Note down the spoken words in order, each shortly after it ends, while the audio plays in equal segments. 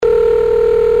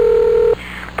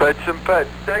Pets and pets.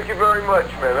 Thank you very much,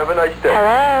 man. Have a nice day.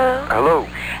 Hello? Hello.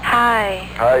 Hi.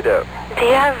 Hi there. Do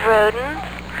you have rodents?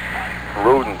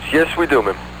 Rodents. Yes, we do,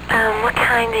 ma'am. What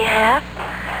kind do you have?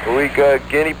 We got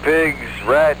guinea pigs,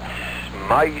 rats,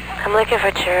 mice. I'm looking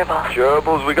for gerbils.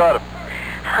 Gerbils, we got them.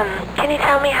 Can you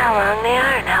tell me how long they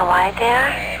are and how wide they are?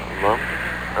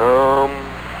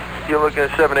 You're looking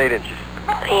at 7, 8 inches.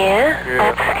 Yeah?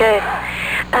 That's good.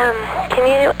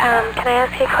 Can I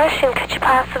ask you a question? Could you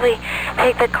possibly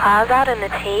take the claws out and the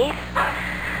teeth?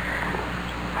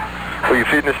 Are you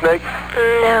feeding the snake?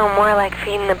 No, more like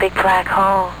feeding the big black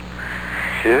hole.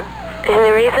 Yeah? And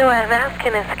the reason why I'm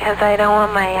asking is because I don't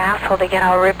want my asshole to get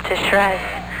all ripped to shreds.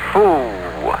 Ooh,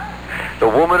 the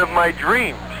woman of my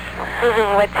dreams.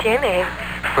 What's your name?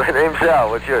 My name's Al.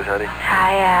 What's yours, honey?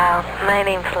 Hi, Al. My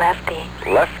name's Lefty.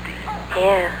 Lefty?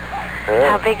 Yeah.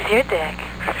 How big's your dick?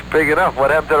 It's big enough.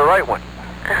 What happened to the right one?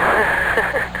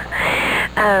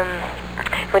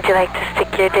 Would you like to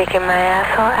stick your dick in my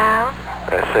asshole, Al?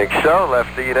 I think so,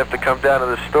 Lefty. You'd have to come down to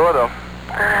the store, though.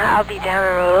 I'll be down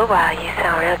in a little while. You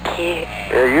sound real cute.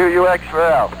 Yeah, you ask for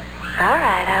Al. All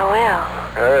right, I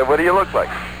will. What do you look like?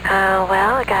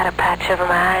 Well, I got a patch of an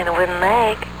eye and a wooden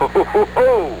leg.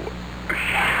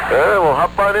 Well,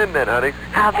 hop on in then, honey.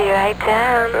 I'll be right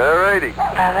down. All righty.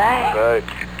 Bye-bye.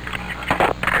 Bye.